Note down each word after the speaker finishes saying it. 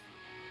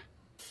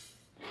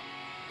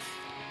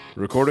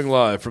Recording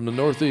live from the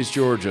Northeast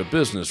Georgia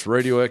Business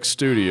RadioX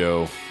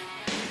studio.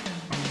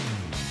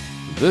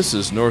 This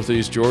is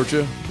Northeast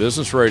Georgia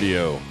Business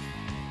Radio.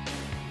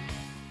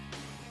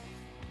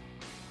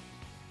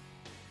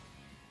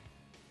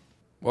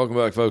 Welcome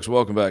back, folks.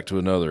 Welcome back to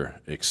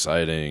another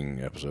exciting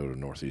episode of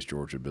Northeast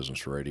Georgia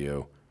Business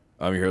Radio.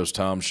 I'm your host,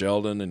 Tom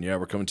Sheldon, and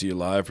we're coming to you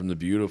live from the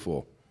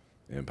beautiful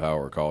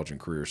Empower College and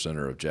Career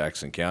Center of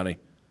Jackson County.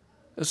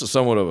 This is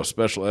somewhat of a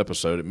special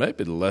episode. It may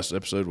be the last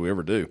episode we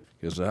ever do,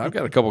 because I've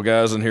got a couple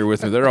guys in here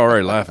with me. They're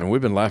already laughing.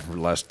 We've been laughing for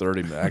the last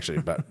 30, actually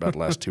about the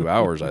last 2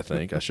 hours, I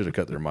think. I should have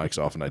cut their mics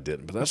off, and I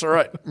didn't, but that's all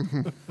right.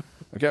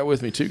 I've got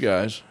with me two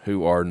guys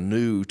who are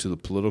new to the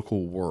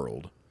political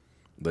world.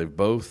 They've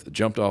both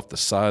jumped off the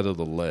side of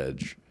the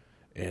ledge,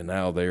 and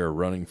now they are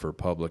running for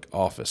public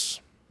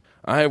office.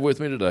 I have with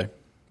me today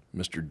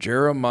Mr.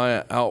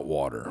 Jeremiah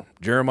Outwater.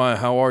 Jeremiah,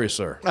 how are you,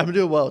 sir? I'm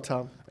doing well,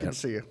 Tom. Good to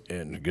see you.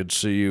 And good to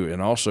see you.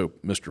 And also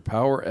Mr.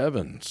 Power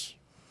Evans.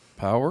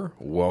 Power,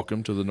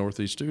 welcome to the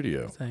Northeast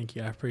studio. Thank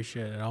you. I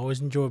appreciate it. I always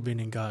enjoy being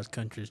in God's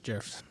country,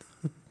 Jefferson.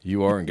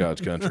 You are in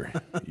God's country.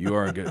 You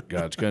are in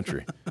God's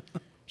country.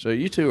 So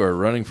you two are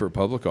running for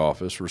public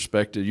office,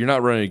 respected. You're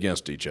not running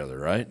against each other,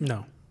 right?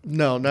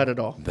 No, not at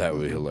all. That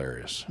would be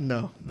hilarious.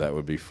 No. That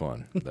would be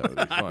fun. That would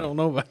be fun. I don't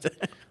know about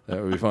that.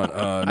 That would be fun.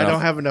 I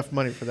don't have enough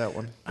money for that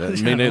one.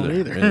 Me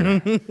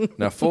neither.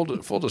 Now,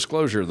 full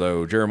disclosure,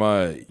 though,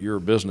 Jeremiah, your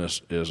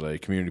business is a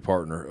community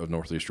partner of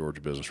Northeast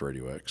Georgia Business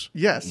RadioX.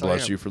 Yes,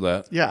 Bless you for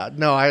that. Yeah,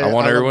 no, I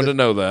want everyone to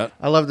know that.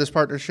 I love this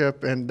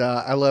partnership, and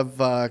I love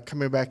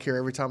coming back here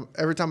every time.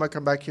 Every time I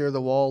come back here,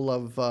 the wall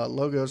of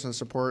logos and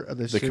support of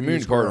the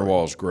community partner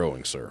wall is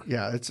growing, sir.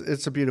 Yeah,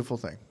 it's a beautiful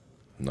thing.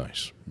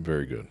 Nice.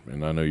 Very good.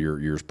 And I know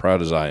you're as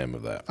proud as I am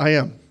of that. I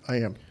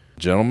am.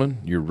 Gentlemen,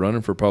 you're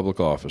running for public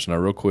office. Now,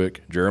 real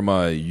quick,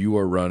 Jeremiah, you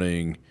are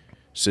running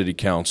city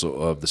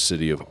council of the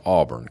city of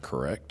Auburn,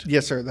 correct?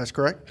 Yes, sir. That's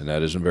correct. And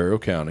that is in Barrow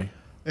County.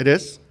 It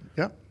is.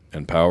 Yeah.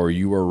 And Power,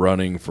 you are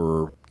running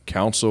for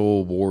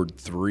Council Ward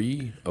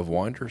 3 of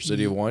Winder,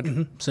 City of Winder?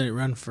 Mm-hmm. City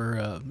run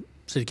for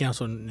city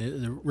council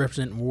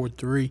representing Ward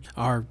 3.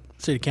 Our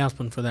city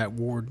councilman for that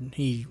ward,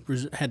 he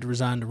had to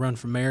resign to run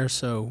for mayor,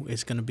 so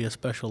it's going to be a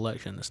special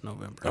election this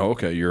November. Oh,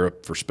 okay. You're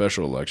up for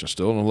special election,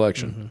 still an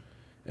election. Mm-hmm.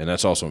 And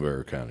that's also in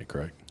Barrow County,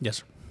 correct? Yes,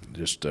 sir.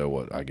 Just,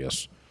 I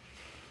guess,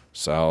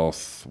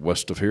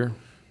 southwest of here?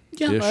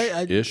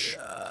 Yeah. Ish?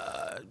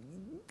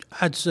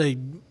 I'd say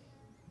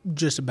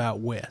just about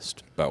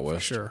west. About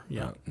west? Sure,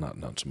 yeah.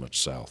 Not so much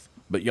south.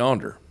 But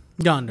yonder?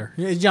 Yonder.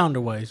 It's yonder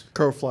ways.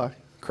 Crow fly.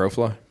 Crow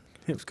fly?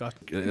 It was got.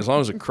 As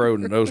long as a crow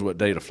knows what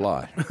day to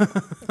fly.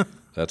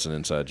 That's an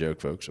inside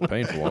joke, folks. A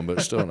painful one, but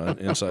still an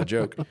inside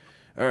joke.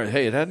 All right.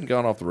 Hey, it hadn't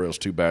gone off the rails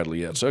too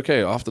badly yet. So,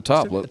 okay, off the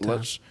top,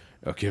 let's –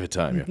 oh, give it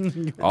time.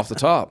 Yeah. Off the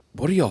top,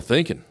 what are y'all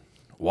thinking?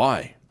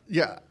 Why?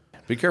 Yeah.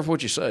 Be careful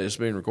what you say. It's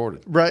being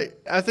recorded. Right.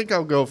 I think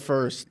I'll go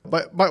first.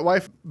 But my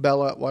wife,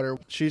 Bella Outwater,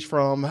 she's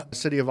from the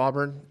city of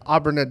Auburn.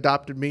 Auburn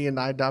adopted me, and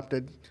I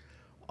adopted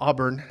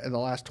Auburn in the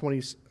last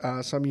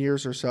 20-some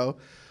years or so.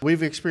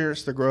 We've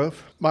experienced the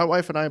growth. My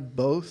wife and I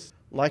both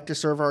like to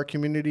serve our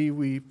community.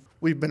 We've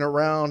been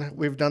around.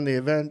 We've done the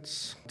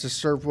events to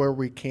serve where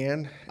we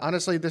can.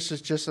 Honestly, this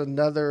is just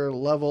another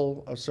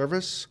level of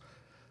service.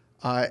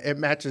 It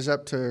matches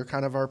up to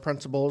kind of our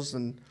principles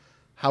and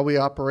how we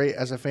operate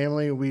as a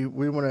family. We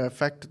want to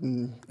affect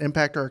and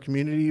impact our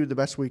community the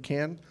best we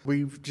can.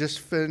 We've just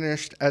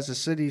finished as a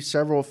city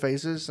several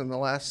phases in the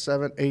last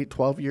 7, 8,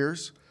 12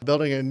 years,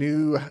 building a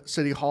new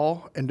city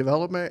hall in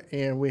development,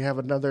 and we have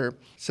another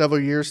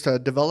several years to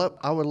develop.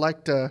 I would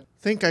like to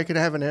think I could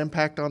have an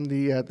impact on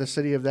the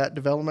city of that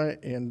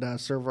development and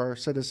serve our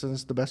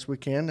citizens the best we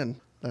can, and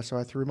that's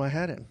why I threw my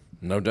hat in.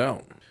 No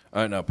doubt.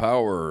 All right, now,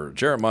 Power,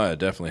 Jeremiah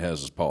definitely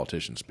has his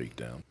politician speak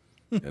down,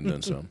 and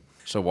then some.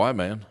 So why,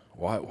 man?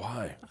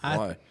 Why?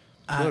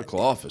 Political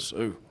office,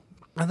 ooh.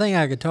 I think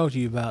I could talk to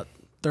you about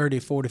 30,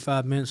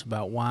 45 minutes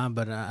about why,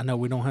 but I know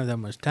we don't have that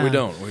much time. We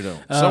don't.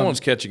 Someone's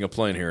catching a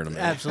plane here in a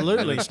minute.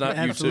 Absolutely. It's not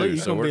absolutely. you two.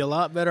 You're going to be a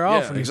lot better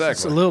off in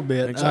just a little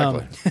bit.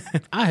 Exactly.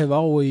 I have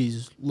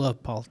always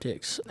loved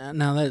politics.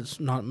 Now, that's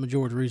not the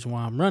majority of the reason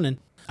why I'm running.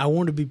 I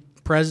wanted to be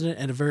president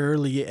at a very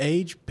early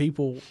age.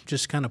 People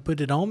just kind of put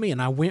it on me,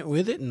 and I went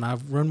with it, and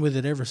I've run with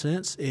it ever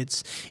since.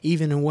 It's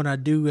even in what I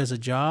do as a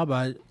job.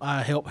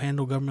 I help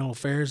handle governmental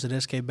affairs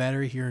at SK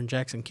Battery here in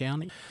Jackson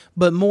County.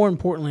 But more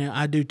importantly,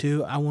 I do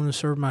too. I want to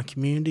serve my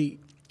community.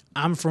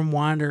 I'm from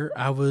Winder.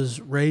 I was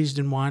raised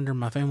in Winder.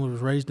 My family was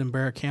raised in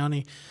Barrow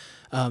County.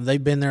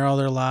 They've been there all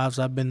their lives.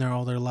 I've been there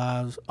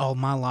all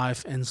my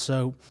life. And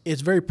so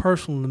it's very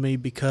personal to me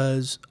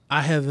because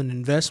I have an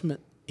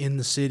investment in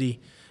the city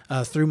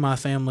through my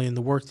family and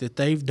the work that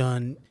they've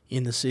done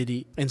in the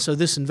city. And so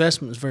this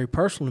investment is very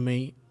personal to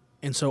me.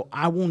 And so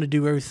I want to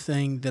do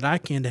everything that I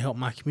can to help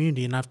my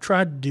community. And I've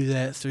tried to do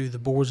that through the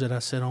boards that I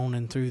sit on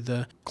and through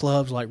the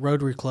clubs like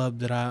Rotary Club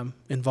that I'm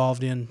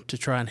involved in to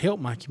try and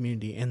help my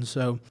community. And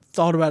so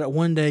thought about it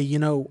one day,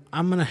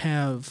 I'm going to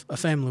have a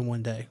family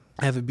one day.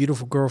 I have a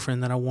beautiful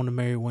girlfriend that I want to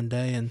marry one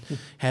day and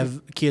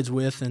have kids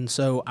with, and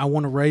so I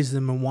want to raise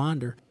them in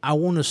Winder. I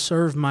want to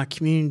serve my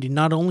community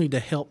not only to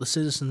help the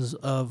citizens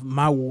of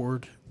my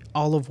ward,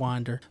 all of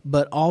Winder,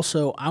 but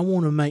also I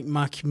want to make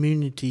my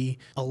community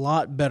a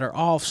lot better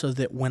off so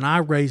that when I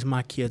raise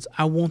my kids,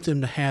 I want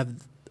them to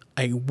have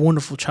a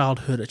wonderful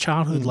childhood, a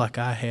childhood like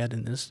I had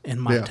in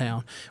my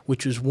town,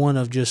 which was one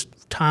of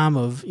just time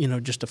of,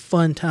 just a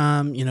fun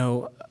time,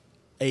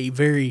 a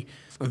very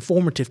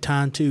informative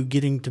time too,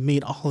 getting to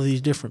meet all of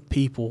these different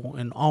people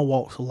in all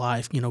walks of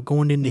life,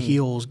 going into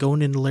Hills,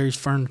 going into Larry's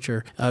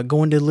Furniture,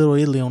 going to Little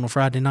Italy on a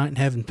Friday night and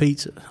having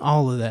pizza,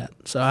 all of that.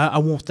 So I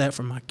want that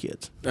for my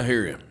kids. I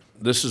hear you.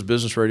 This is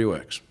Business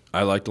RadioX.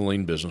 I like to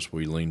lean business.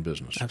 We lean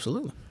business.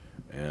 Absolutely.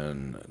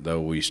 And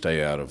though we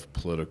stay out of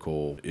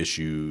political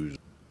issues,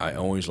 I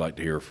always like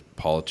to hear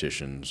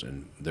politicians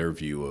and their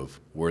view of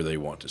where they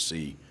want to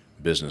see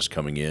business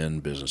coming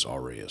in, business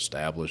already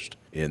established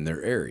in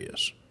their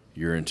areas.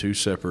 You're in two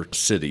separate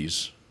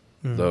cities,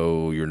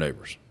 though you're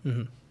neighbors.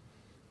 Mm-hmm.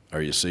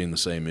 Are you seeing the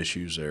same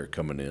issues there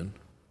coming in?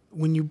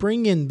 When you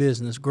bring in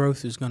business,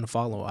 growth is going to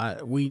follow.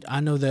 I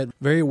know that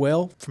very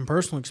well from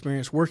personal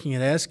experience working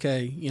at SK.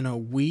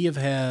 We have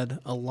had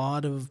a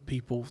lot of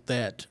people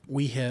that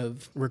we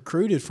have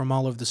recruited from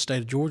all over the state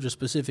of Georgia,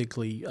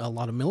 specifically a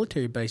lot of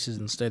military bases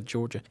in the state of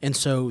Georgia. And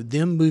so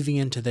them moving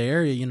into the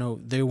area,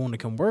 they want to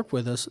come work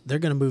with us. They're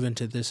going to move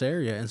into this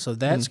area. And so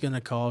that's going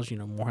to cause,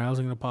 more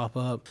housing to pop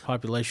up,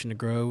 population to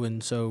grow.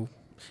 And so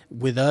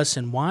with us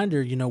in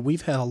Winder,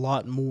 we've had a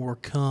lot more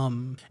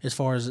come as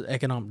far as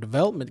economic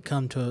development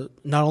come to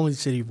not only the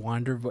city of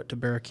Winder, but to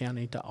Barrow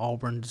County, to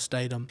Auburn, to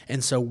Statham.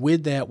 And so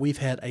with that, we've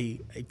had a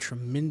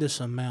tremendous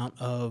amount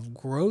of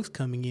growth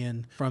coming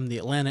in from the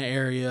Atlanta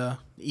area,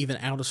 even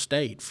out of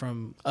state,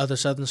 from other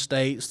southern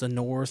states, the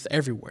north,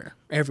 everywhere.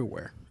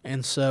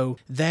 And so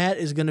that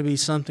is going to be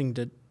something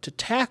to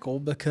tackle,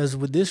 because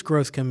with this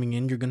growth coming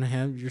in, you're going to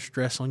have your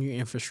stress on your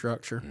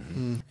infrastructure.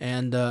 Mm-hmm.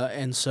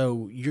 And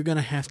so you're going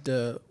to have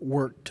to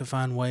work to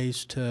find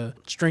ways to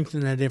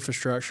strengthen that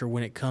infrastructure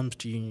when it comes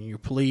to your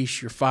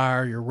police, your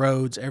fire, your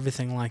roads,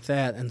 everything like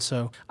that. And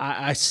so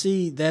I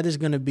see that is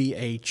going to be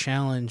a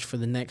challenge for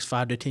the next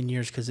 5 to 10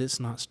 years, because it's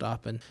not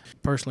stopping.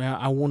 Personally,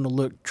 I want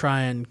to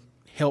try and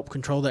help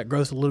control that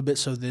growth a little bit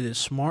so that it's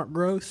smart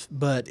growth,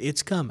 but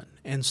it's coming.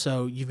 And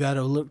so you've got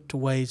to look to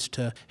ways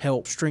to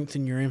help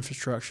strengthen your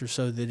infrastructure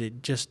so that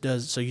it just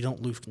does, so you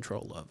don't lose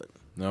control of it.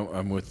 No,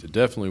 I'm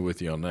definitely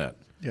with you on that.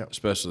 Yeah.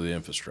 Especially the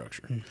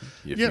infrastructure.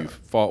 Mm-hmm.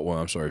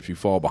 If you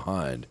fall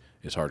behind,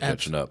 it's hard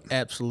catching up.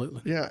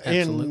 Absolutely. Yeah.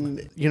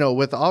 Absolutely. And,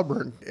 with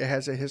Auburn, it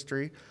has a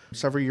history.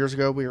 Several years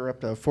ago, we were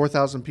up to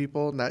 4,000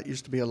 people, and that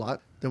used to be a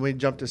lot. Then we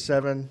jumped to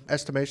 7.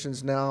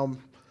 Estimations now,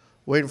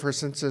 waiting for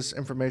census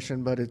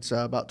information, but it's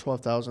about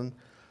 12,000.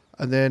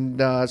 And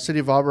then City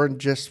of Auburn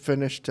just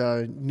finished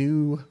a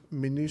new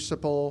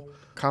municipal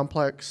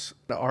complex.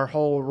 Our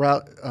whole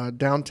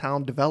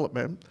downtown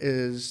development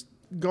is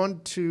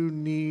going to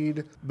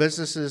need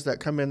businesses that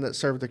come in that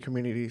serve the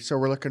community. So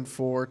we're looking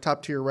for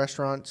top-tier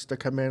restaurants to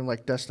come in,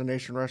 like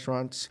destination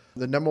restaurants.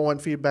 The number one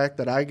feedback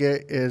that I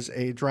get is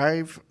a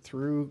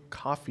drive-through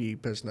coffee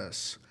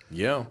business.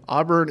 Yeah.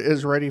 Auburn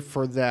is ready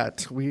for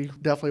that. We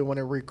definitely want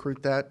to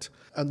recruit that.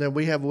 And then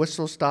we have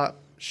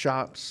whistle-stop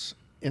shops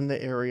in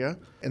the area,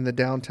 in the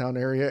downtown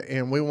area,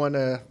 and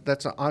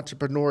that's an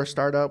entrepreneur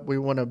startup. We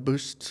want to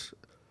boost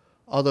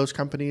all those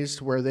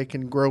companies where they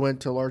can grow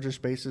into larger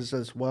spaces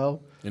as well.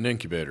 An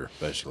incubator,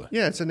 basically.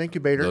 Yeah, it's an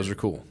incubator. Those are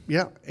cool.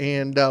 Yeah,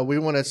 and we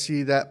want to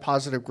see that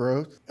positive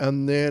growth.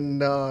 And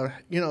then,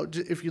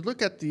 if you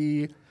look at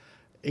the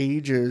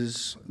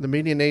ages, the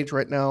median age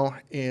right now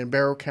in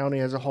Barrow County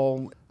as a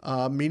whole,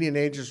 median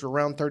age is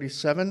around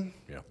 37.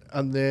 Yeah.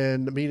 And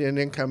then the median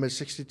income is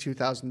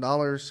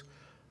 $62,000.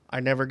 I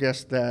never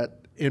guessed that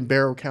in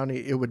Barrow County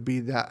it would be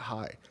that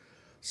high.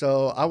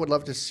 So I would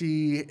love to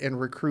see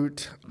and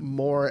recruit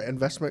more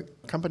investment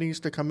companies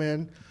to come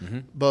in,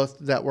 both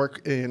that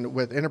work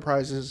with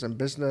enterprises and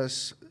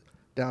business,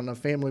 down to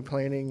family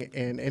planning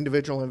and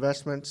individual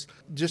investments,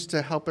 just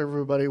to help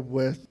everybody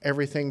with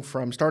everything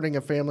from starting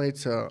a family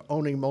to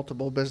owning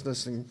multiple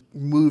business and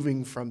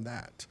moving from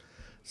that.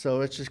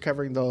 So it's just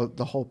covering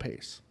the whole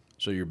pace.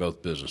 So you're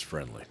both business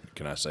friendly.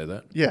 Can I say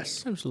that?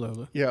 Yes.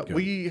 Absolutely. Yeah,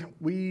 Good.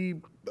 we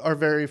are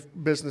very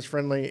business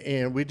friendly,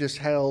 and we just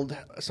held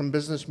some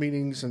business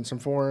meetings and some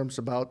forums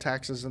about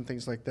taxes and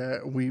things like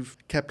that. We've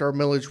kept our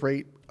millage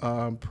rate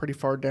pretty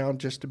far down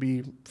just to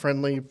be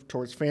friendly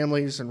towards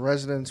families and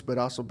residents, but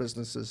also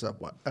businesses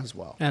as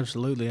well.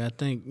 Absolutely. I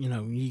think,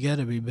 you got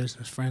to be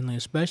business friendly,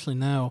 especially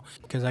now,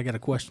 because I got a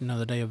question the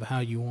other day of how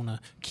you want to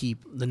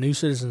keep the new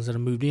citizens that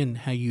have moved in,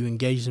 how you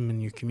engage them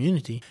in your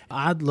community.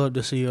 I'd love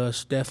to see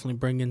us definitely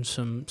bring in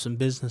some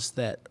business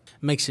that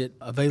makes it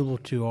available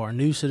to our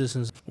new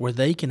citizens where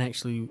they can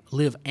actually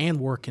live and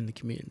work in the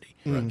community.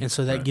 Right. And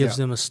so that gives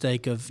them a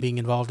stake of being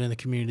involved in the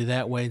community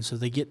that way. And so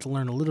they get to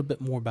learn a little bit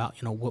more about,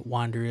 what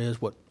Winder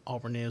is, what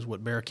Auburn is,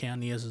 what Barrow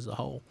County is as a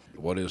whole.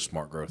 What is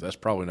smart growth? That's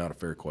probably not a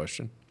fair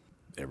question.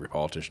 Every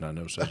politician I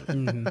know says it.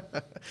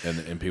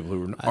 And people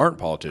who aren't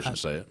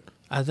politicians say it.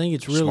 I think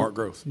it's really Smart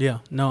growth. Yeah,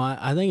 no,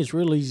 I think it's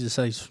real easy to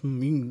say.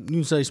 You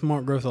can say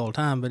smart growth all the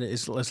time, but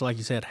it's like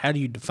you said. How do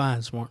you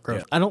define smart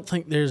growth? Yeah. I don't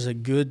think there's a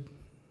good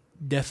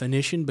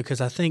definition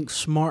because I think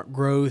smart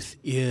growth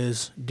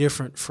is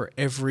different for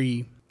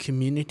every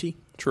community.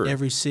 True.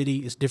 Every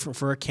city is different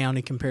for a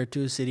county compared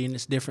to a city, and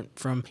it's different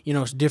from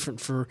it's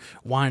different for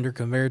Winder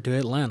compared to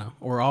Atlanta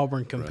or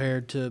Auburn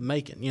compared to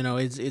Macon.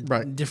 It's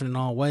different in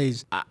all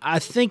ways. I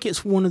think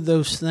it's one of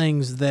those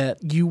things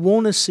that you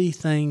want to see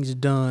things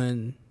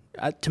done.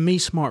 To me,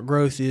 smart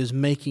growth is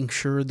making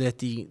sure that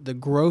the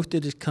growth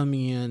that is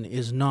coming in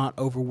is not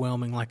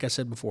overwhelming, like I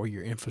said before,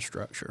 your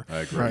infrastructure, I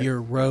agree.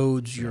 your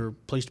roads, your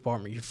police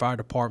department, your fire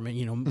department.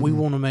 We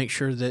want to make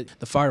sure that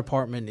the fire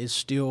department is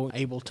still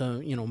able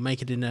to,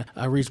 make it in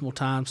a reasonable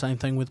time. Same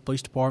thing with the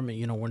police department.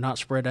 We're not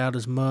spread out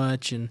as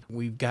much, and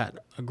we've got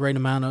a great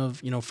amount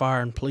of,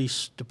 fire and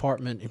police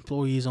department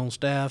employees on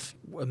staff,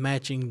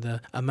 matching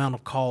the amount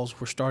of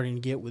calls we're starting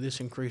to get with this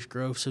increased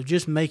growth. So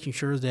just making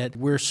sure that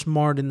we're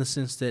smart in the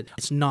sense that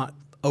it's not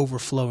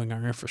overflowing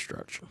our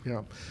infrastructure.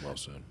 Yeah. Well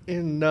said.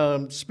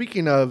 In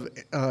speaking of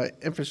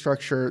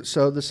infrastructure,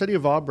 so the city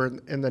of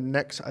Auburn in the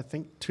next, I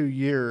think, 2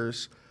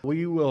 years,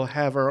 we will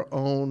have our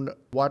own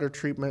water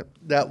treatment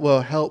that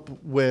will help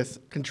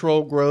with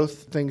control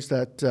growth, things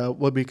that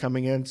will be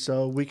coming in.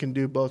 So we can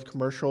do both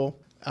commercial,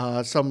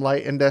 some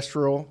light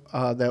industrial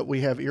that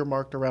we have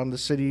earmarked around the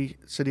city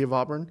of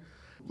Auburn.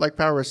 Like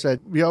Power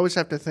said, we always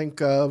have to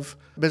think of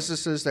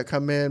businesses that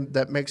come in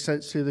that make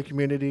sense to the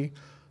community.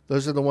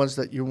 Those are the ones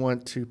that you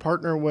want to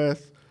partner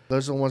with.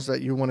 Those are the ones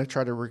that you want to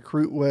try to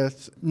recruit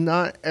with.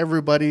 Not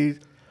everybody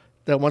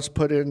that wants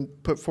to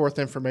put forth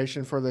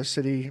information for the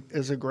city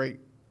is a great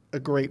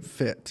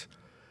fit.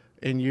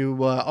 And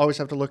you always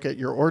have to look at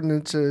your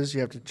ordinances.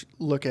 You have to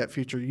look at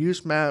future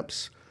use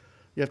maps.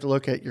 You have to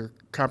look at your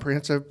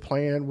comprehensive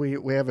plan.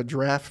 We have a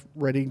draft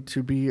ready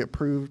to be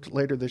approved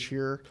later this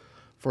year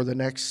for the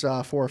next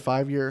 4 or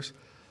 5 years.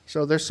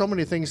 So there's so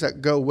many things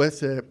that go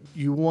with it.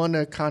 You want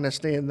to kind of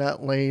stay in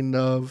that lane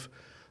of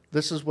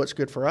this is what's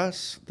good for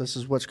us. This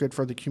is what's good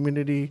for the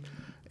community.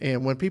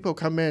 And when people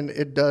come in,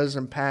 it does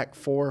impact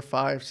 4,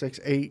 5, 6,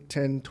 8,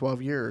 10,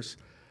 12 years.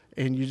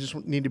 And you just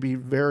need to be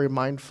very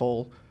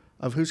mindful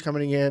of who's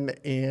coming in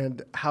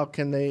and how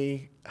can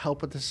they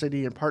help with the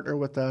city and partner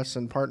with us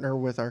and partner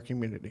with our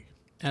community.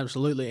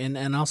 Absolutely.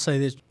 And I'll say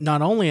this,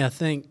 not only I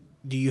think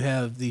do you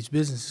have these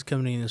businesses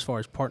coming in as far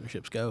as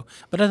partnerships go,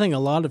 but I think a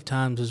lot of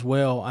times as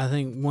well, I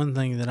think one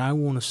thing that I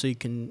want to see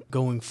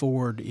going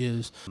forward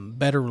is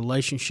better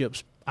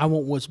relationships. I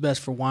want what's best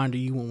for Winder.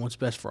 You want what's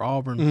best for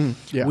Auburn.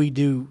 Yeah. We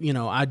do,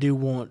 I do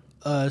want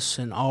us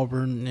and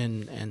Auburn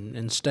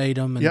and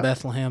Statham and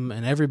Bethlehem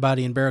and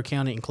everybody in Barrow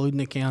County, including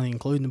the county,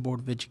 including the Board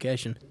of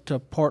Education, to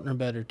partner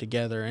better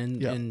together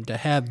and to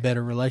have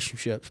better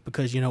relationships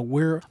because,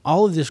 we're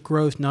all of this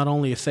growth not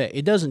only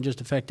it doesn't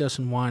just affect us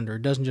in Winder,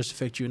 it doesn't just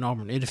affect you in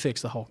Auburn, it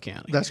affects the whole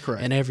county. That's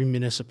correct. And every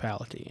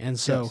municipality. And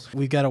so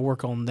we've got to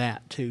work on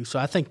that too. So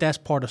I think that's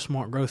part of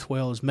smart growth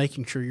is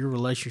making sure your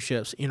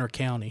relationships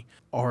inter-county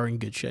are in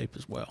good shape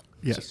as well.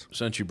 Yes.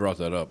 Since you brought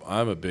that up,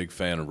 I'm a big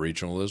fan of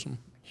regionalism.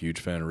 Huge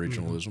fan of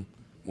regionalism.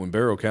 When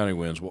Barrow County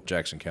wins,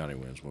 Jackson County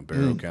wins. When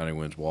Barrow County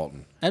wins,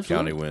 Walton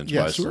County wins,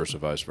 vice versa.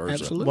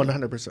 Absolutely.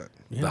 100%.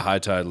 The high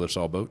tide lifts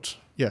all boats.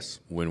 Yes.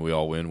 When we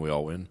all win, we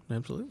all win.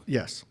 Absolutely.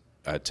 Yes.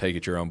 I take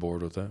it you're on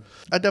board with that?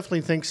 I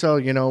definitely think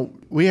so.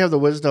 We have the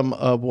wisdom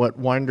of what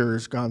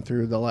Winder's gone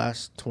through the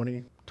last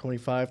 20,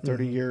 25,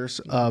 30 years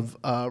of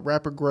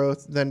rapid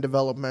growth, then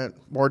development,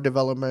 more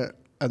development,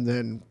 and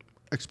then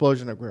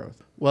explosion of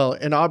growth. Well,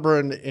 in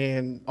Auburn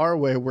and our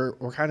way, we're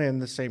kind of in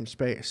the same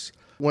space.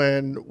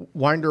 When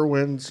Winder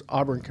wins,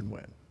 Auburn can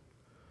win.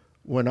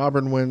 When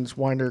Auburn wins,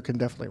 Winder can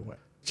definitely win.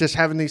 Just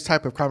having these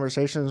type of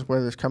conversations,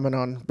 whether it's coming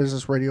on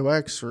Business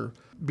RadioX or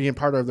being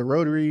part of the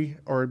Rotary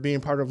or being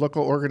part of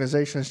local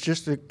organizations,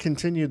 just to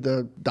continue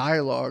the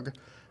dialogue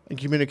and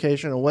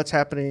communication of what's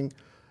happening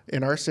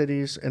in our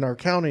cities, in our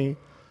county,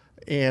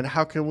 and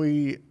how can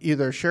we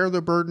either share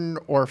the burden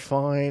or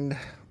find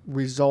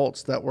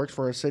results that work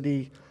for our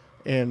city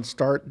and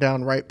start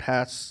down right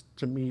paths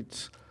to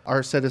meet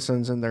our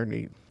citizens and their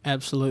needs.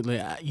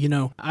 Absolutely.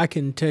 I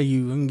can tell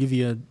you, I can give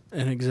you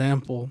an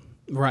example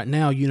right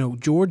now.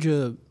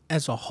 Georgia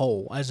as a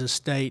whole, as a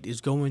state, is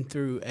going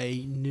through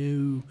a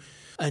new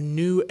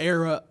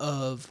era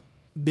of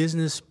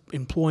business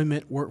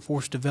employment,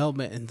 workforce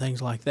development, and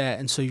things like that.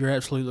 And so you're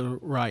absolutely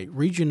right.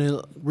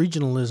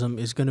 Regionalism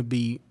is going to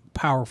be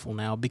powerful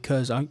now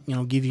because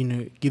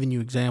giving you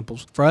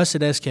examples. For us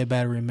at SK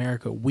Battery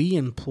America, we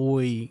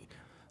employ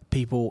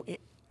people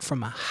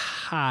from a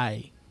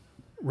high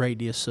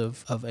radius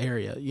of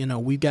area.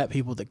 We've got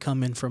people that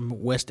come in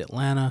from West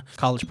Atlanta,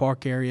 College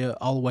Park area,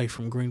 all the way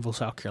from Greenville,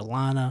 South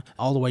Carolina,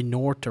 all the way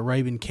north to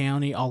Rabun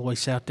County, all the way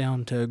south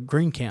down to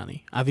Greene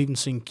County. I've even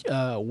seen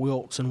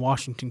Wilkes and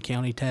Washington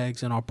County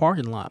tags in our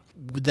parking lot.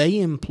 They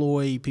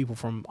employ people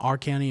from our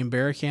county and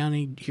Barry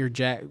County. Here,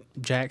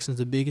 Jackson's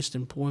the biggest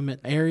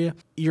employment area.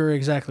 You're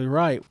exactly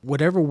right.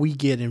 Whatever we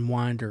get in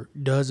Winder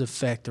does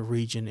affect the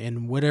region,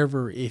 and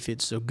whatever, if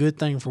it's a good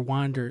thing for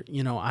Winder,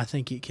 I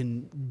think it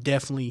can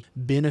definitely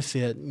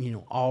benefit,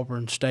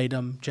 Auburn,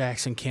 Statham,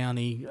 Jackson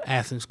County,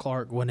 Athens,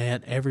 Clark,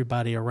 Gwinnett,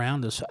 everybody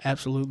around us.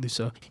 Absolutely.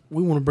 So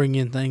we want to bring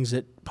in things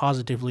that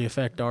positively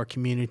affect our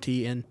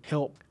community and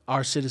help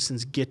our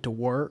citizens get to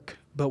work.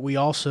 But we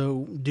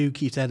also do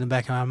keep that in the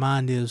back of our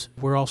mind is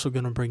we're also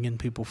going to bring in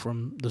people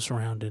from the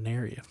surrounding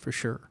area for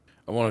sure.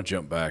 I want to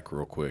jump back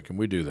real quick, and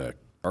we do that.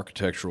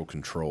 Architectural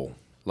control.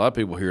 A lot of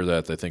people hear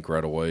that. They think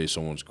right away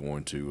someone's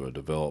going to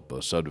develop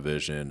a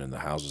subdivision and the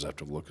houses have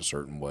to look a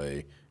certain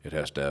way. It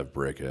has to have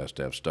brick. It has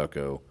to have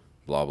stucco,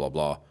 blah, blah,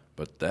 blah.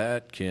 But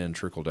that can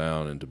trickle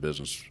down into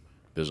business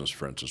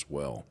fronts as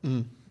well.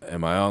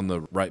 Am I on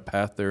the right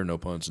path there? No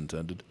puns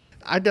intended.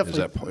 I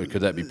definitely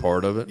Could that be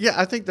part of it? Yeah,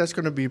 I think that's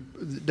going to be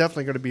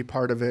definitely going to be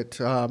part of it.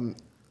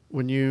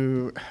 When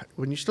you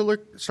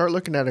start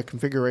looking at a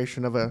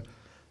configuration of a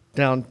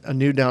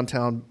new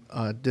downtown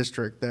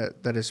district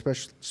that is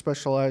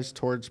specialized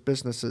towards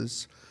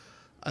businesses,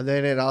 and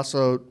then it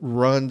also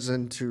runs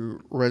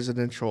into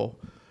residential.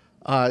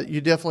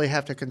 You definitely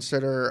have to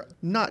consider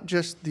not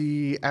just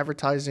the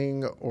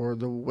advertising or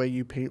the way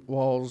you paint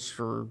walls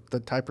or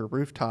the type of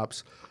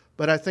rooftops,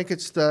 but I think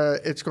it's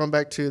going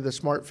back to the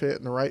smart fit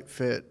and the right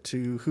fit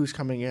to who's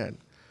coming in.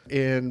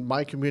 In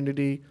my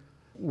community,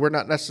 we're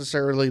not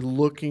necessarily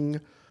looking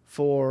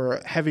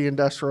for heavy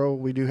industrial.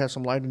 We do have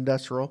some light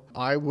industrial.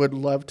 I would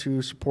love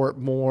to support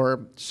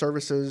more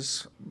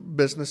services,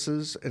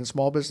 businesses, and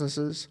small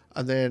businesses,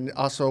 and then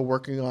also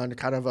working on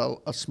kind of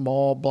a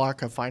small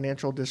block of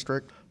financial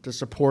district to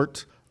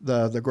support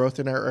the growth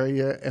in our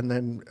area and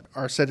then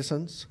our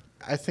citizens.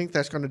 I think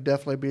that's going to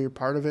definitely be a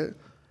part of it.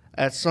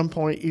 At some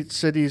point, each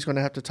city is going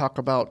to have to talk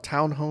about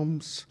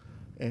townhomes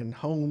and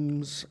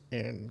homes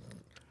and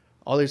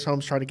all these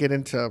homes trying to get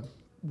into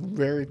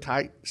very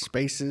tight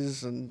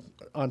spaces and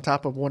on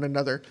top of one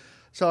another.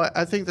 So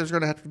I think there's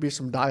going to have to be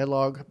some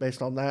dialogue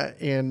based on that.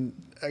 And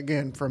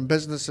again, from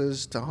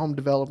businesses to home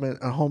development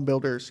and home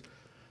builders,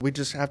 we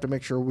just have to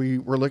make sure we're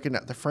looking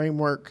at the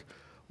framework,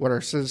 what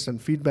our citizen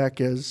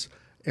feedback is,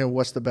 and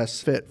what's the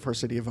best fit for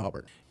City of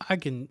Auburn.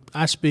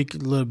 I speak a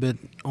little bit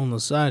on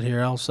the side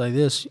here. I'll say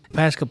this. The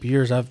past couple of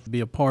years, I've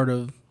been a part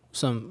of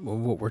some of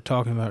what we're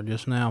talking about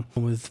just now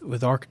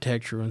with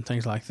architecture and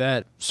things like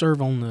that. Serve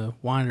on the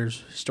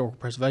Winders Historical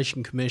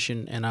Preservation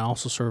Commission, and I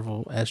also serve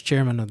as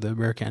chairman of the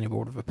Bexar County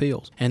Board of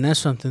Appeals. And that's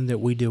something that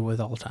we deal with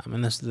all the time,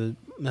 and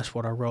that's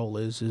what our role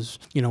is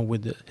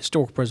with the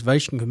Historical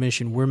Preservation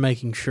Commission, we're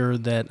making sure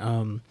that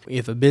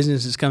if a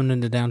business is coming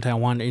into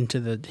downtown Winder, into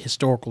the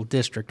historical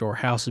district, or a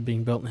house is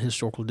being built in the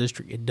historical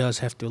district, it does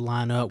have to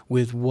line up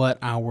with what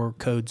our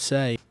codes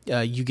say.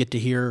 You get to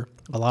hear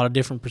a lot of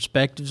different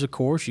perspectives, of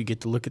course. You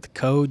get to look at the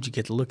code. You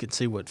get to look and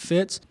see what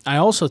fits. I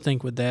also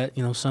think with that,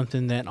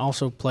 something that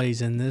also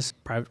plays in this,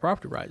 private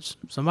property rights.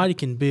 Anybody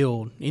can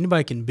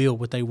build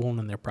what they want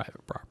on their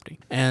private property.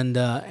 And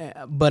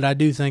but I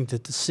do think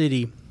that the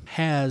city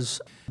has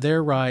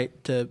their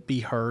right to be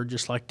heard,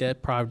 just like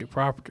that private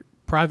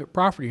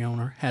property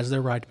owner has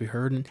their right to be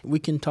heard. And we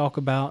can talk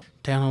about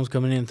townhomes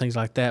coming in and things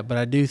like that, but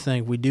I do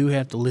think we do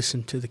have to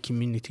listen to the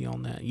community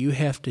on that. You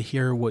have to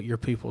hear what your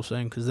people are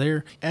saying, because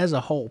they're, as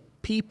a whole,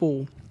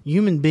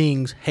 human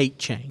beings hate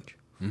change.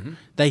 Mm-hmm.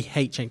 They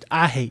hate change.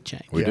 I hate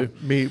change. We do.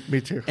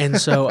 Me too. And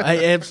so,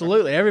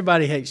 absolutely,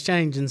 everybody hates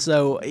change. And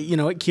so,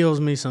 it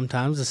kills me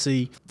sometimes to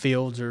see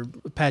fields or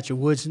a patch of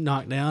woods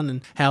knocked down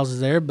and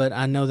houses there. But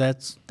I know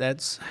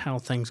that's how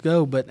things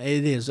go. But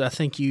it is. I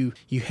think you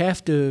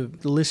have to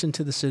listen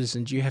to the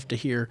citizens. You have to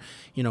hear,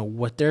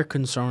 what their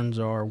concerns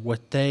are,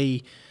 what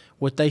they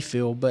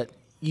feel. But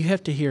you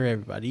have to hear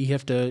everybody. You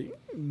have to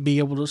be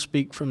able to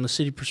speak from the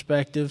city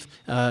perspective.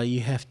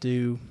 You have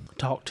to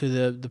talk to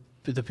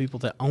the people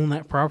that own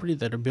that property,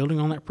 that are building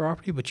on that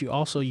property, but you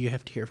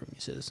have to hear from your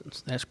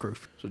citizens. That's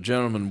crucial. So,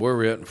 gentlemen, where are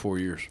we at in 4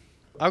 years?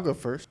 I'll go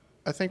first.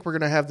 I think we're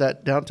going to have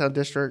that downtown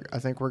district. I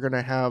think we're going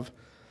to have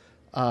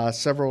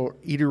several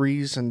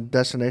eateries and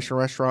destination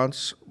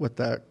restaurants with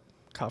that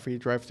coffee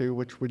drive-through,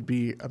 which would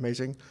be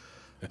amazing.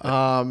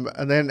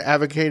 And then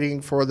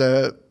advocating for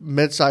the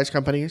mid-sized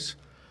companies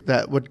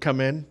that would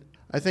come in.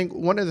 I think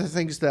one of the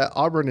things that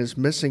Auburn is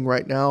missing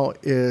right now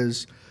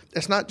is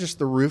it's not just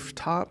the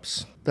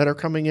rooftops that are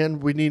coming in.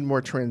 We need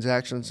more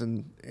transactions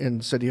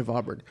in City of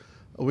Auburn.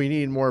 We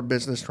need more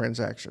business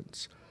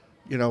transactions.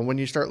 When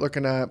you start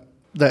looking at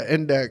the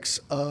index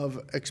of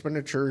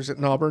expenditures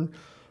in Auburn,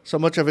 so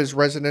much of it is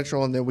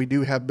residential, and then we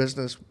do have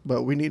business,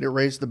 but we need to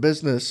raise the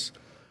business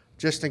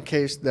just in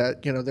case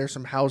that, there's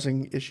some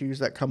housing issues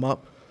that come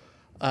up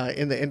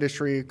in the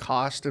industry,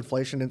 cost,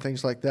 inflation, and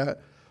things like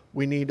that.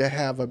 we need to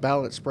have a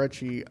balanced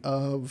spreadsheet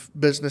of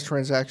business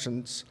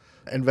transactions,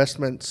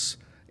 investments,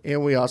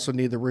 and we also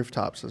need the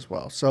rooftops as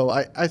well. So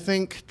I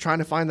think trying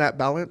to find that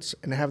balance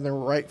and having the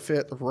right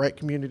fit, the right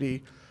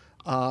community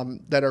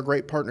that are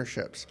great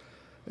partnerships.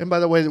 And by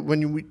the way,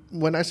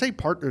 when I say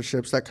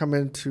partnerships that come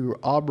into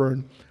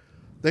Auburn,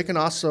 they can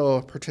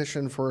also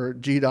petition for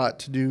GDOT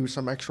to do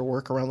some extra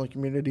work around the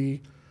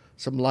community,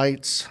 some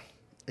lights,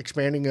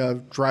 expanding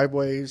of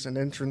driveways and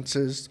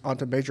entrances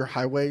onto major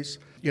highways.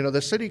 You know,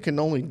 the city can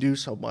only do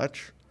so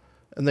much,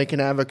 and they can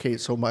advocate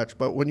so much.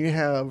 But when you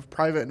have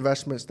private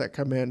investments that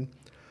come in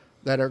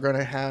that are going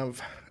to have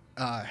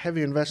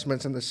heavy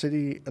investments in the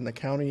city and the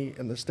county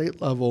and the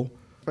state level,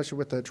 especially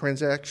with the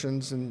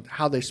transactions and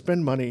how they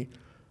spend money,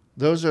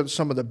 those are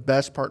some of the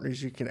best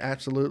partners you can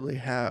absolutely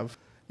have.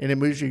 And it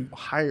moves you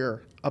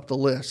higher up the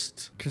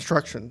list,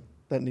 construction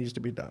that needs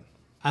to be done.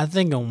 I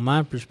think on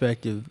my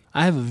perspective,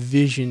 I have a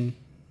vision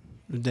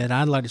that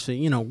I'd like to see.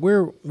 You know,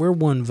 we're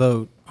one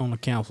vote on the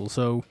council,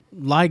 so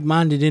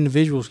like-minded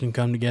individuals can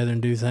come together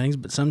and do things,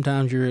 but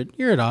sometimes you're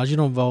at odds. You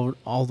don't vote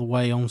all the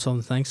way on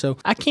some things. So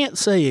I can't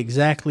say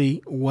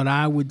exactly what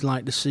I would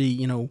like to see,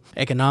 you know,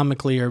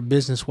 economically or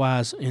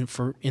business-wise in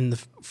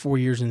the 4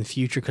 years in the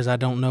future, because I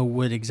don't know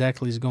what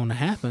exactly is going to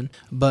happen.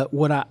 But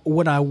what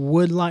I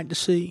would like to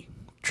see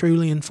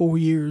truly in 4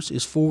 years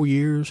is 4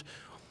 years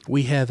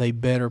we have a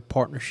better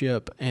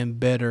partnership and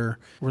better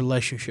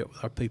relationship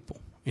with our people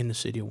in the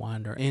city of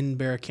Winder, in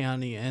Bear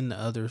County, and the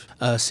other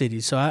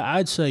cities. So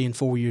I'd say in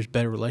 4 years,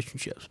 better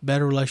relationships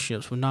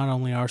with not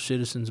only our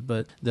citizens,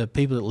 but the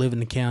people that live in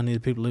the county, the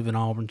people that live in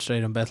Auburn,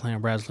 Statham,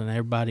 Bethlehem, Brazos, and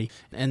everybody.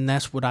 And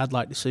that's what I'd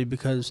like to see,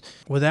 because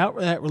without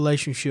that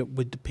relationship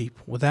with the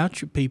people,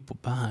 without your people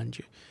behind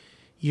you,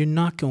 you're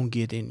not going to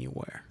get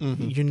anywhere.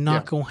 Mm-hmm. You're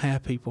not going to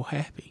have people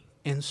happy.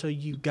 And so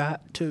you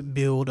got to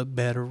build a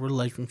better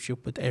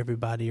relationship with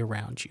everybody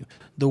around you.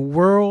 The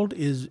world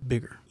is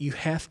bigger. You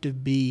have to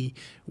be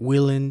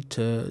willing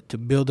to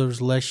build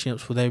those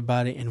relationships with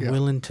everybody and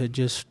willing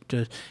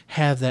to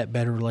have that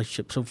better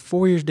relationship. So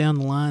 4 years down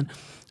the line,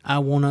 I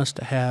want us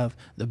to have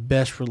the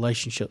best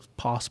relationships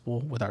possible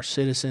with our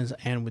citizens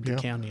and with the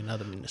county and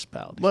other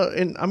municipalities. Well,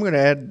 and I'm going to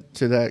add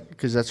to that,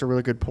 because that's a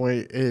really good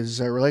point, is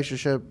a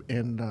relationship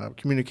and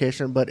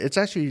communication, but it's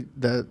actually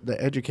the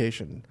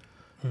education.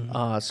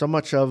 Mm-hmm. So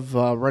much of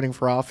running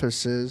for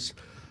office is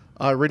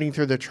reading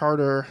through the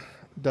charter,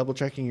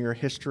 double-checking your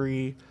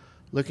history,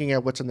 looking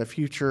at what's in the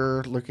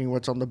future, looking at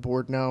what's on the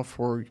board now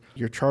for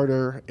your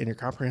charter and your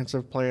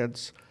comprehensive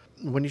plans.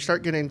 When you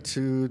start getting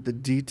to the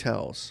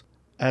details,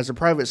 as a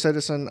private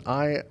citizen,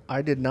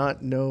 I did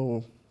not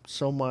know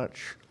so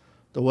much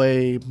the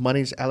way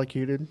money's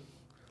allocated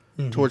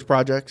towards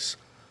projects.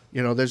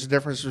 You know, there's a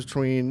difference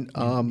between...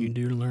 you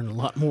do learn a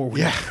lot more.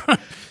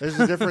 There's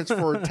a difference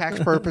for tax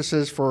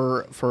purposes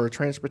for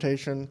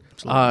transportation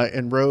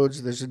and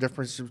roads. There's a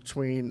difference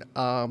between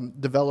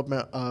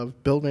development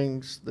of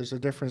buildings. There's a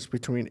difference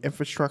between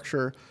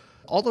infrastructure.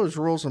 All those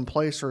rules in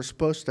place are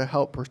supposed to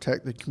help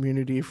protect the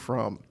community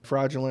from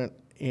fraudulent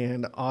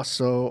and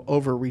also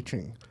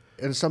overreaching.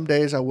 And some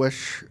days I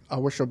wish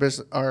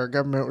our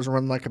government was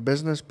run like a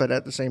business, but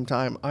at the same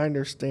time, I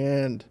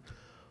understand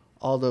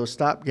all those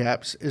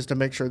stopgaps is to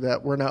make sure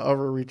that we're not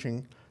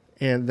overreaching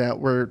and that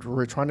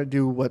we're trying to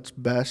do what's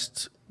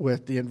best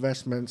with the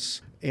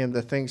investments and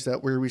the things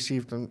that we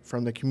receive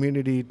from the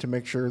community to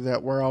make sure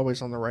that we're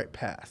always on the right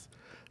path.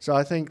 So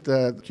I think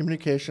the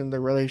communication, the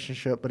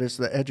relationship, but it's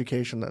the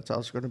education that's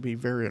also going to be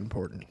very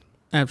important.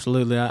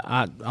 Absolutely.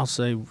 I'll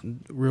say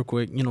real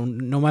quick, you know,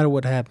 no matter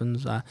what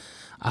happens, I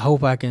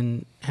hope I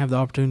can have the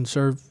opportunity to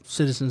serve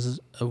citizens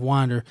of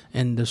Winder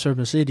and to serve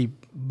the city.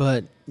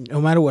 But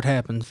no matter what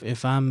happens,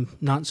 if I'm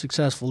not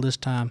successful this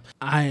time,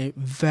 I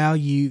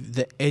value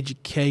the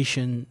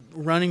education,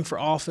 running for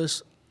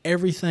office,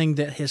 everything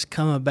that has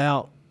come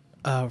about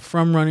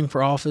from running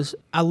for office.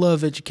 I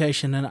love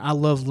education and I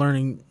love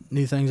learning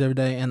new things every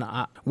day. And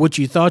what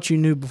you thought you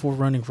knew before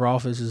running for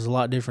office is a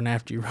lot different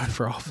after you run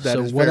for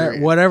office.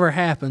 Whatever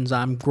happens,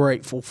 I'm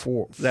grateful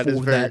for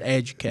that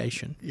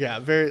education. Yeah,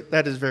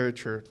 that is very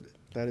true.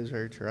 That is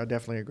very true. I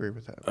definitely agree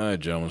with that. All right,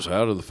 gentlemen. So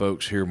how do the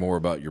folks hear more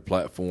about your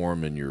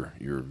platform and your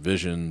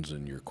visions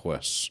and your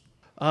quests?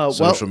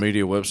 Social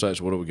media,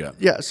 websites, what do we got?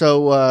 Yeah,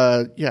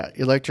 so,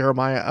 elect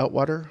Jeremiah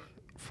Outwater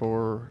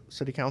for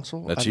city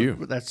council. That's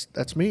you.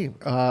 That's me.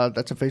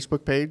 That's a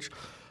Facebook page.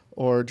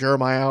 Or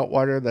Jeremiah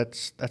Outwater,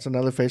 that's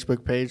another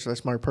Facebook page.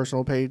 That's my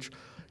personal page.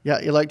 Yeah,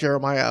 elect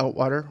Jeremiah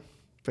Outwater,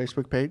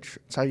 Facebook page.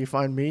 That's how you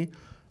find me.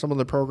 Some of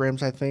the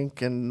programs, I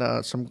think, and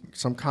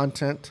some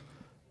content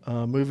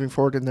moving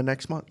forward in the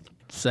next month.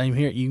 Same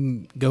here. You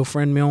can go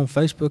friend me on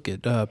Facebook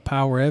at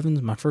Power Evans.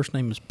 My first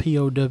name is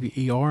Power.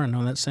 I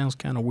know that sounds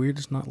kind of weird.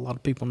 There's not a lot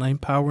of people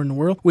named Power in the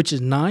world, which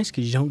is nice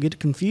because you don't get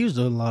confused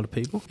with a lot of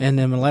people. And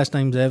then my last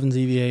name is Evans,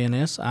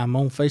 EVANS. I'm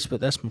on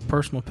Facebook. That's my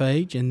personal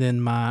page. And then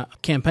my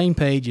campaign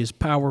page is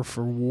Power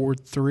for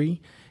Ward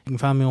 3. You can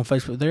find me on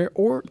Facebook there,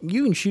 or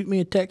you can shoot me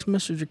a text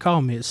message or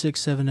call me at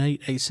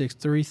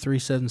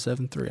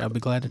 678-863-3773. I'll be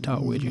glad to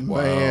talk with you.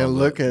 Wow, Man,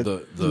 look at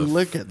the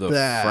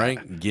that.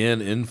 Frank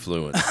Ginn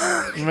influence.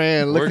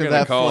 Man, look We're at gonna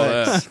that call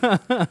flex.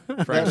 that.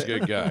 Frank's a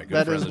good guy. Good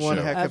That friend is of the one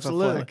show. heck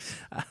Absolutely.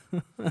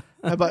 of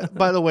a flex.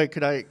 By the way,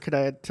 could I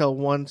tell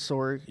one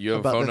story? You have a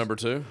about phone this? number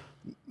too?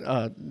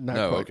 Not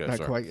No, quite, okay, not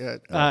sorry. quite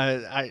yet.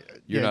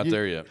 You're not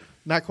there yet.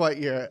 Not quite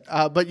yet.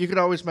 But you can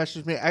always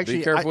message me. Actually,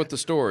 Be careful with the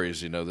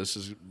stories. You know, this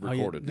is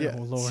recorded.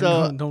 Oh, Lord,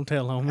 So- don't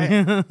tell on me.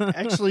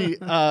 Actually,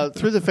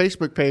 through the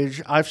Facebook page,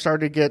 I've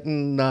started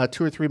getting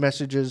 2 or 3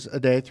 messages a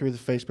day through the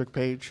Facebook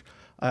page.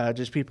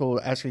 Just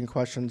people asking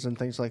questions and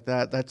things like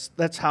that.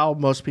 That's how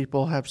most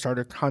people have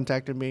started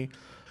contacting me.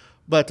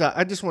 But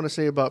I just want to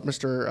say about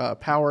Mr.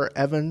 Power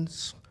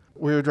Evans.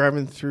 We were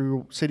driving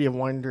through City of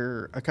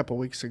Winder a couple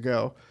weeks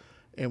ago,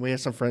 and we had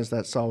some friends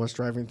that saw us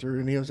driving through,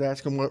 and he was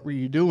asking, "What were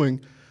you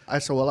doing?" I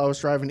said, "Well, I was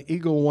driving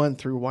Eagle One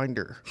through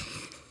Winder."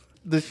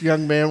 This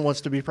young man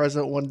wants to be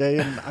president one day,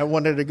 and I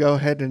wanted to go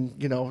ahead and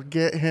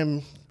get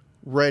him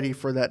ready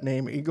for that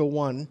name, Eagle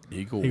One.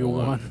 Eagle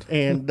One. One.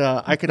 And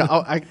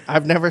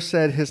I've never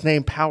said his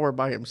name Power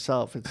by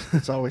himself.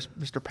 It's always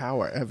Mr.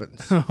 Power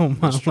Evans. Oh,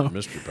 my Lord.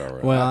 Mr. Power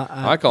Evans. Well,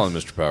 I call him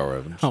Mr. Power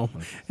Evans. Oh,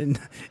 and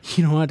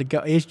you know how to go.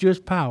 It's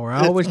just power.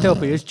 I always tell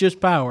people it's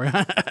just power.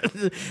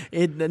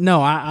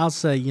 I'll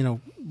say,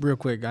 real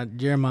quick,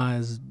 Jeremiah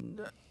is an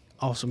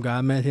awesome guy.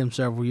 I met him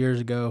several years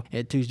ago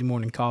at Tuesday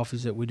morning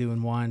coffees that we do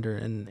in Winder,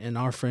 and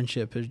our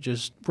friendship has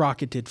just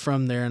rocketed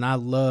from there, and I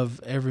love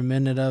every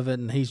minute of it,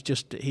 and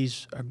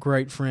he's a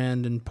great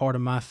friend and part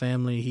of my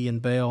family, he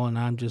and Belle, and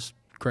I'm just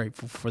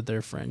grateful for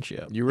their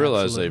friendship. You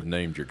realize Absolutely. they've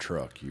named your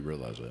truck. You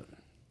realize that.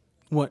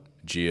 What?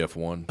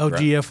 GF1. Oh,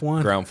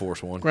 GF1. Ground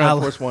Force 1.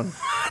 Ground Force One.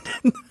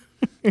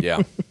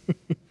 Yeah.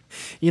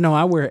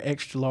 I wear an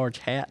extra large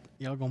hat.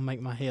 Y'all gonna make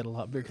my head a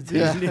lot bigger than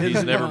Yeah. it is.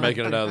 He's never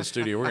making it out of the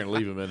studio. We're going to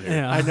leave him in here.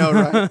 Yeah. I know,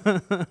 right?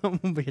 I'm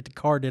gonna be able to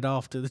cart it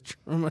off to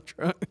my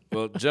truck.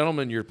 Well,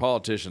 gentlemen, you're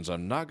politicians.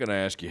 I'm not going to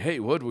ask you, hey,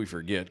 what did we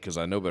forget? Because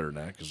I know better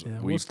than that. Because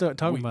We'll start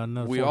talking about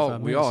another we 45 all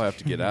minutes. have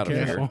to get out of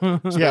here.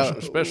 Yeah.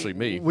 Especially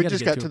me. We gotta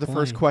just get got to to a the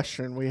first plane.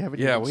 question. We haven't.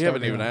 We haven't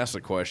started. even asked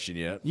the question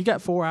yet. You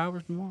got 4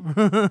 hours more.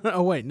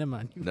 Oh wait, never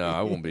mind. No,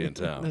 I won't be in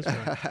town.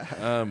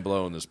 I'm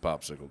blowing this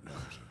popsicle.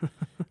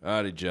 All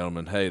righty,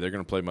 gentlemen. Hey, they're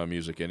going to play my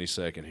music any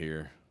second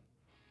here.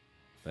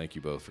 Thank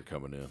you both for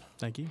coming in.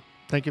 Thank you.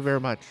 Thank you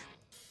very much.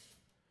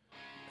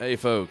 Hey,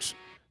 folks.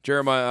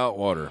 Jeremiah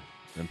Outwater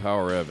and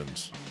Power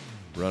Evans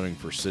running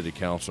for city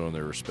council in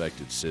their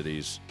respected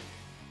cities.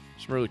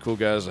 Some really cool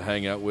guys to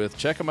hang out with.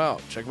 Check them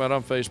out. Check them out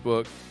on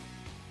Facebook.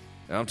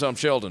 And I'm Tom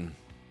Sheldon.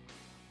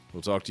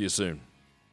 We'll talk to you soon.